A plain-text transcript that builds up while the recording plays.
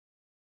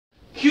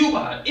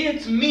Cuba,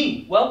 it's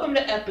me! Welcome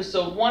to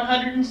episode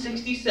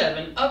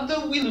 167 of the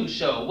W.I.L.L.I.W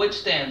show, which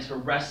stands for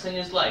Wrestling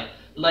is Life,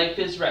 Life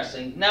is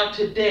Wrestling. Now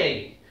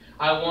today,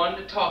 I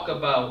wanted to talk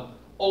about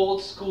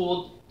old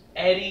school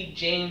Eddie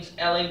James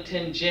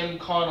Ellington Jim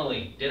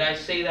Connolly. Did I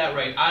say that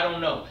right? I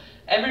don't know.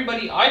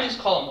 I just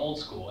call him old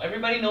school.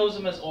 Everybody knows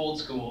him as old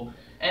school,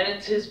 and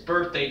it's his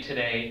birthday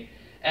today.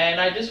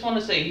 And I just want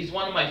to say he's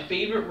one of my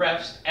favorite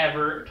refs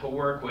ever to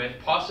work with.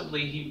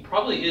 He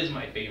probably is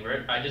my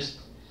favorite.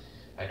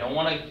 I don't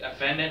want to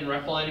offend and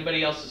ruffle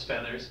anybody else's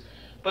feathers,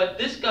 but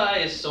this guy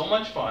is so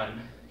much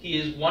fun. He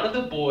is one of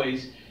the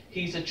boys.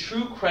 He's a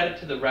true credit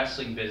to the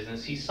wrestling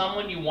business. He's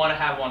someone you want to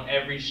have on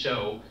every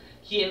show.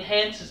 He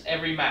enhances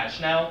every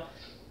match. Now,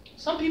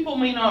 some people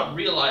may not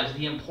realize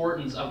the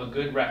importance of a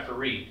good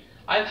referee.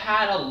 I've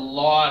had a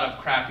lot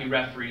of crappy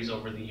referees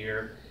over the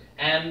year,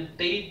 and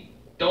they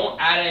don't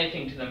add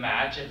anything to the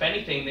match. If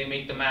anything, they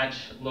make the match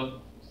look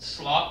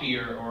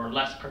sloppier or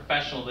less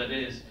professional than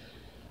it is.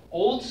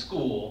 Old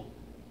school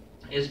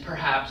is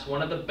perhaps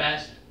one of the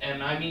best,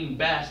 and I mean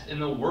best, in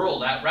the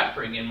world at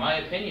refereeing, in my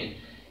opinion.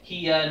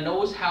 He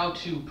knows how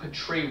to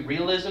portray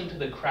realism to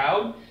the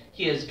crowd.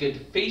 He has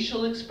good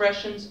facial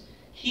expressions.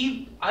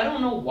 I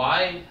don't know,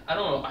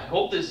 I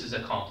hope this is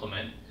a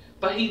compliment,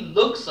 but he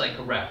looks like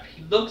a ref.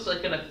 He looks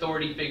like an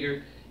authority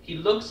figure. He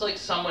looks like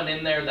someone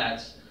in there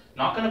that's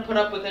not going to put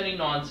up with any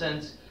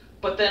nonsense,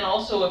 but then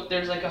also if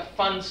there's like a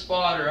fun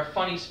spot or a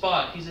funny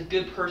spot, he's a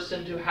good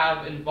person to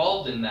have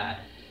involved in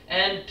that.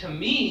 And to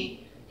me,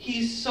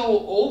 he's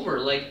so over.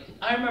 Like,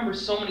 I remember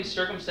so many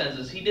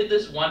circumstances. He did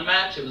this one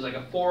match, it was like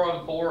a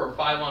 4-on-4 or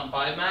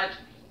 5-on-5 match,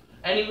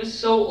 and he was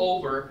so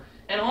over.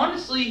 And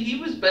honestly, he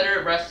was better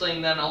at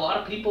wrestling than a lot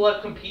of people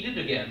I've competed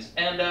against.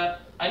 And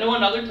I know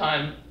another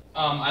time,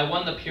 I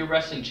won the Pure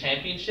Wrestling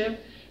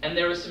Championship, and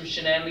there was some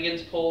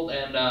shenanigans pulled,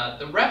 and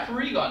the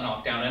referee got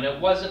knocked down, and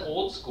it wasn't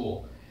old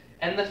school.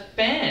 And the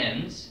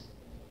fans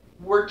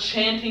were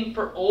chanting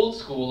for old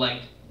school.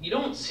 Like, you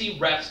don't see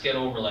refs get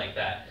over like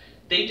that.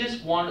 They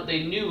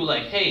knew,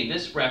 like, hey,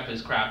 this ref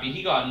is crappy,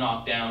 he got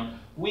knocked down,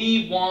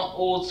 we want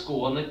old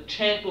school. And the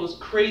chant goes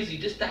crazy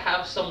just to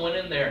have someone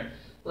in there.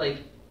 Like,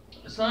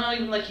 it's not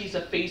even like he's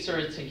a face or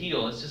it's a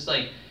heel, it's just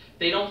like,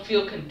 they don't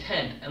feel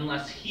content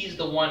unless he's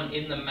the one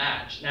in the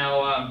match.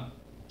 Now,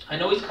 I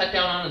know he's cut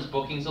down on his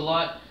bookings a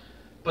lot,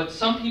 but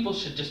some people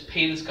should just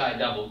pay this guy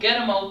double. Get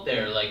him out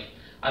there. Like,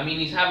 I mean,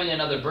 he's having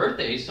another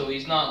birthday, so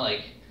he's not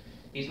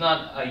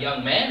a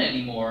young man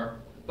anymore,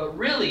 but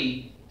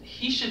really,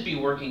 he should be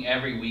working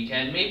every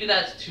weekend. Maybe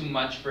that's too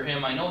much for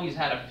him. I know he's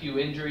had a few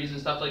injuries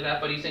and stuff like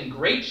that, but he's in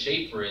great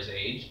shape for his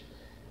age.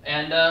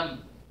 And I've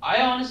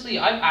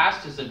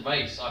asked his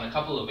advice on a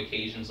couple of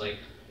occasions, like,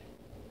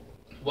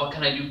 what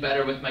can I do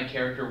better with my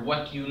character?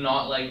 What do you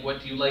not like? What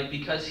do you like?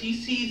 Because he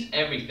sees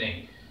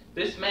everything.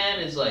 This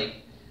man is like,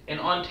 in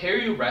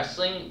Ontario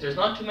wrestling, there's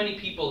not too many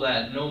people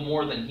that know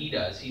more than he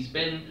does. He's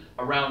been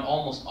around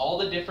almost all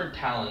the different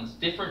talents,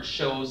 different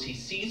shows. He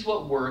sees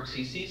what works.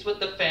 He sees what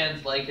the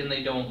fans like and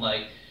they don't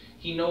like.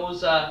 He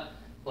knows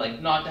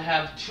like not to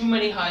have too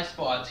many high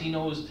spots. He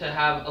knows to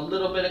have a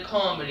little bit of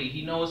comedy.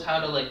 He knows how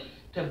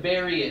to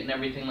vary it and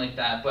everything like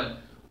that. But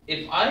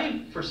if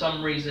I, for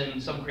some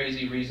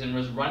crazy reason,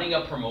 was running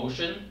a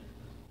promotion,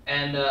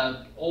 and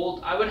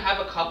I would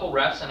have a couple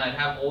refs, and I'd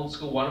have old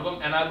school one of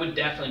them, and I would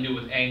definitely do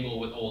with Angle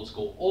with old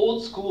school.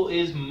 Old school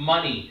is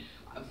money.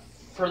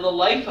 For the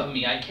life of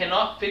me, I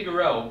cannot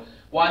figure out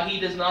why he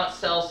does not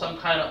sell some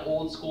kind of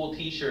old school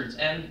t-shirts.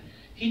 And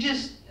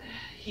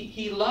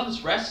he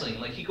loves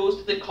wrestling. Like, he goes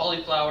to the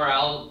Cauliflower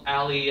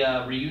Alley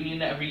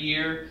reunion every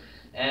year,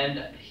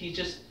 and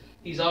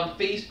he's on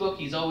Facebook,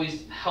 he's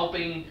always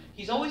helping,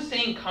 he's always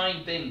saying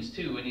kind things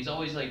too, and he's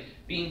always like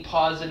being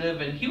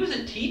positive, and he was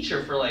a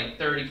teacher for like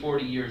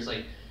 30-40 years.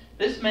 Like,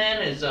 this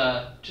man has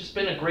just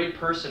been a great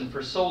person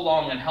for so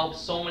long and helped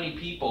so many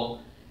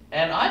people,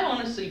 and I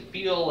honestly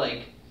feel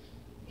like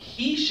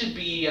he should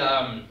be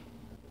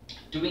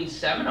doing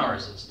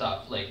seminars and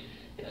stuff, like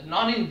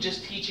not even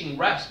just teaching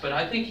refs, but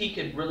I think he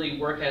could really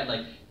work at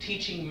like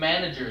teaching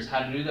managers how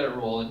to do their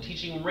role and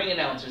teaching ring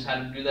announcers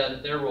how to do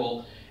their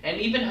role,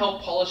 and even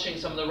help polishing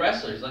some of the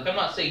wrestlers. Like, I'm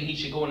not saying he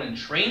should go in and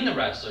train the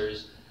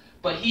wrestlers,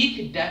 but he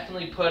could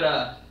definitely put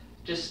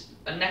just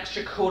an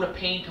extra coat of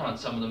paint on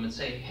some of them and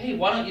say, hey,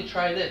 why don't you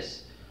try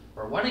this?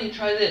 Or why don't you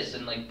try this?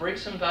 And like break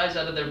some guys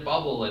out of their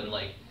bubble, and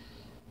like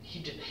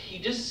he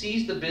just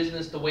sees the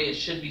business the way it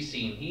should be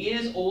seen. He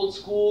is old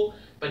school,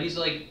 but he's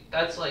like,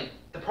 that's like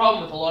the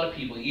problem with a lot of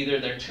people. Either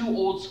they're too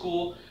old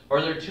school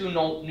or they're too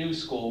new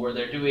school, where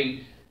they're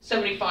doing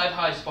 75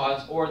 high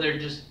spots, or they're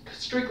just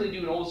strictly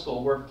doing old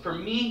school. Where for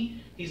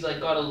me, he's like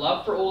got a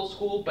love for old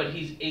school, but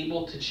he's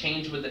able to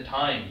change with the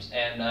times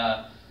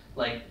and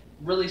like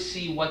really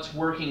see what's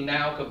working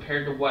now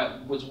compared to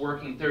what was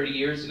working 30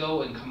 years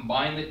ago and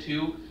combine the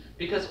two,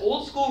 because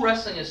old school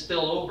wrestling is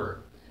still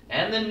over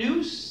and the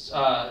new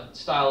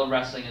style of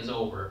wrestling is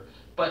over.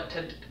 But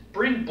to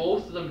bring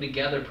both of them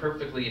together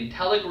perfectly and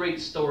tell a great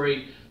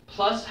story,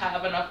 plus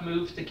have enough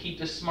moves to keep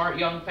the smart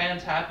young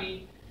fans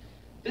happy,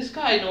 this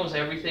guy knows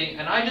everything,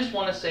 and I just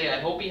want to say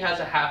I hope he has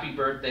a happy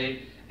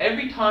birthday.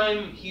 Every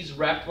time he's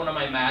reffed one of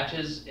my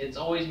matches, it's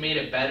always made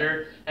it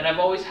better, and I've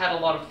always had a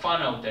lot of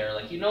fun out there.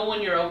 Like, you know,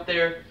 when you're out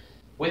there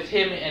with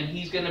him and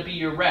he's going to be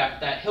your ref,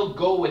 that he'll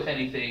go with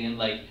anything, and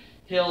like,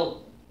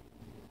 he'll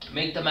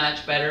make the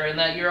match better, and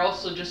that you're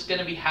also just going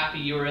to be happy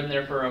you were in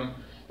there for him.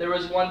 There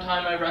was one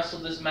time I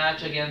wrestled this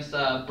match against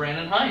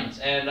Brandon Hines,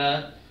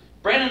 and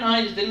Brandon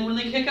Hines didn't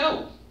really kick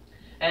out.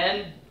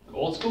 And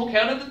Old School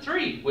counted the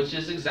 3, which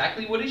is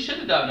exactly what he should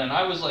have done. And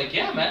I was like,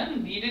 yeah,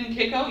 man, you didn't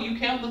kick out, you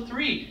count the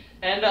 3.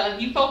 And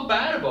he felt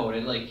bad about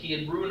it, like he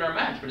had ruined our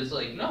match. But it's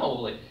like, no,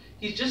 like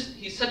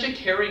he's such a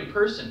caring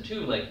person too.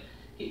 Like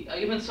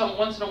even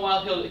once in a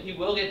while he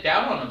will get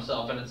down on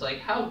himself, and it's like,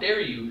 how dare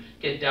you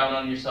get down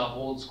on yourself,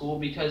 Old School,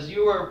 because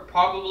you are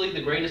probably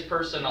the greatest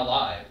person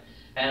alive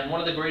and one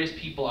of the greatest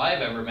people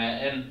I've ever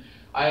met. And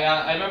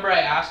I remember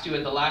I asked you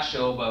at the last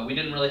show, but we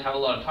didn't really have a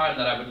lot of time,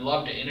 that I would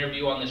love to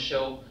interview on this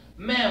show.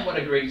 Man, what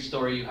a great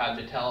story you have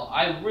to tell.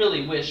 I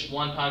really wish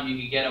one time you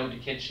could get out to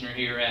Kitchener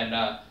here, and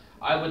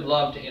I would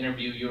love to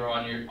interview you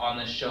on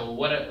this show.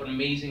 What an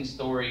amazing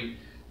story.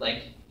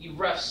 Like, you've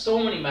reffed so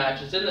many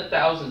matches in the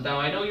thousands now.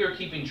 I know you're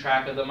keeping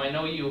track of them. I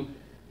know you,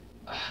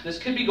 this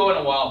could be going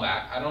a while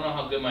back. I don't know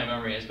how good my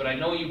memory is, but I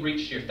know you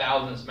reached your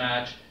 1000th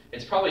match.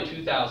 It's probably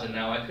 2000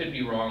 now. I could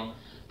be wrong.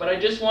 But I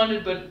just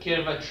wanted to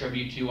give a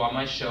tribute to you on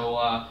my show.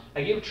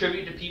 I give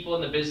tribute to people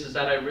in the business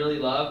that I really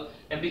love.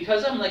 And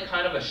because I'm like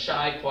kind of a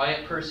shy,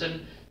 quiet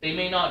person, they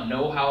may not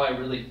know how I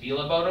really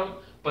feel about them.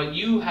 But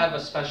you have a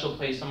special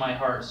place in my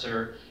heart,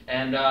 sir.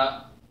 And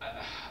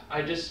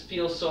I just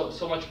feel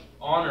so much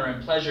honor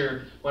and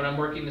pleasure when I'm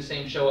working the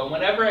same show. And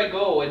whenever I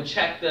go and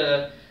check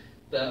the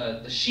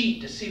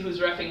sheet to see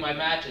who's reffing my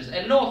matches,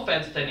 and no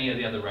offense to any of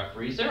the other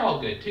referees, they're all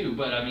good too,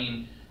 but I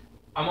mean,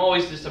 I'm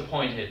always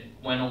disappointed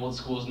when Old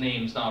School's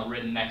name's not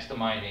written next to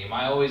my name.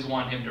 I always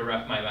want him to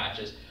ref my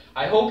matches.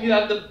 I hope you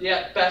have the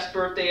best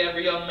birthday ever,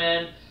 young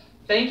man.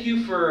 Thank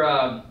you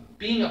for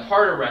being a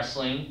part of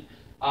wrestling.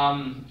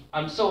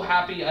 I'm so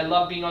happy. I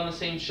love being on the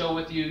same show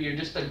with you. You're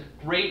just a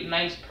great,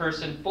 nice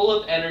person, full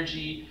of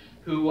energy,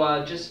 who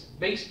just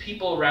makes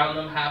people around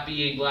them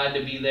happy and glad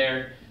to be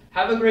there.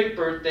 Have a great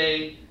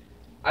birthday.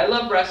 I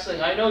love wrestling.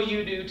 I know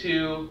you do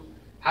too.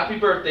 Happy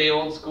birthday,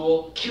 Old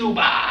School.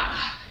 Cuba!